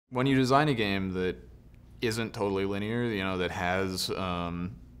when you design a game that isn't totally linear, that has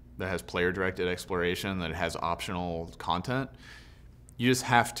player-directed exploration, that has optional content, you just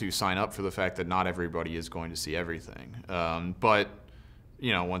have to sign up for the fact that not everybody is going to see everything. But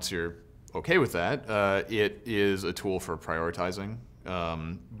once you're okay with that, it is a tool for prioritizing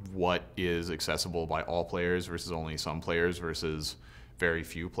what is accessible by all players versus only some players versus very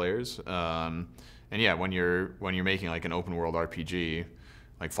few players. And yeah, when you're making like an open world RPG,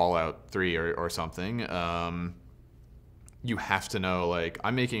 like Fallout 3 or something, you have to know, like,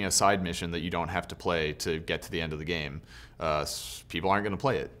 I'm making a side mission that you don't have to play to get to the end of the game. People aren't going to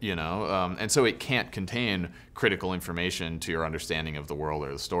play it, and so it can't contain critical information to your understanding of the world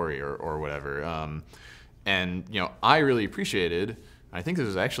or the story or whatever. And I really appreciated. I think this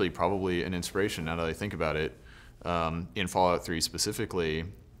is actually probably an inspiration now that I think about it. In Fallout 3 specifically,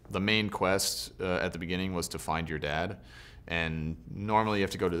 the main quest at the beginning was to find your dad. And normally you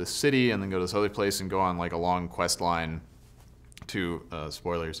have to go to this city and then go to this other place and go on like a long quest line to,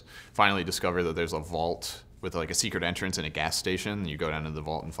 spoilers, finally discover that there's a vault with like a secret entrance in a gas station. And you go down to the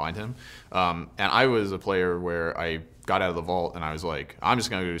vault and find him. And I was a player where I got out of the vault and I was like, I'm just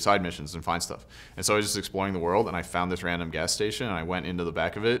going to go do side missions and find stuff. And so I was just exploring the world and I found this random gas station and I went into the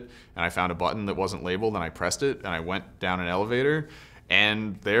back of it and I found a button that wasn't labeled and I pressed it and I went down an elevator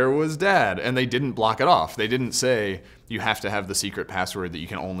and there was Dad, and they didn't block it off. They didn't say you have to have the secret password that you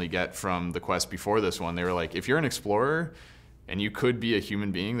can only get from the quest before this one. They were like, if you're an explorer and you could be a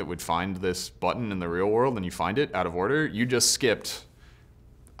human being that would find this button in the real world and you find it out of order, you just skipped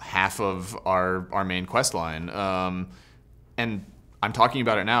half of our main quest line. And I'm talking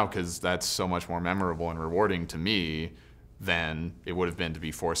about it now because that's so much more memorable and rewarding to me than it would have been to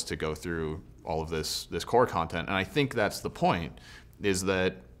be forced to go through all of this core content. And I think that's the point, is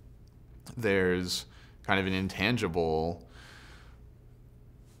that there's kind of an intangible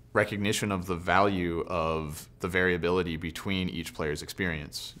recognition of the value of the variability between each player's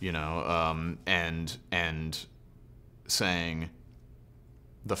experience, and saying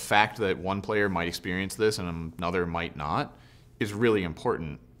the fact that one player might experience this and another might not is really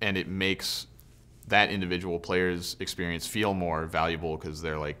important, and it makes that individual player's experience feel more valuable because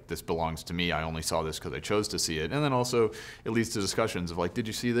they're like, this belongs to me. I only saw this because I chose to see it. And then also it leads to discussions of like, did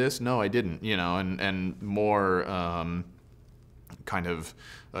you see this? No, I didn't, and more kind of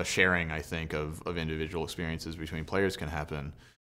sharing, I think, of individual experiences between players can happen.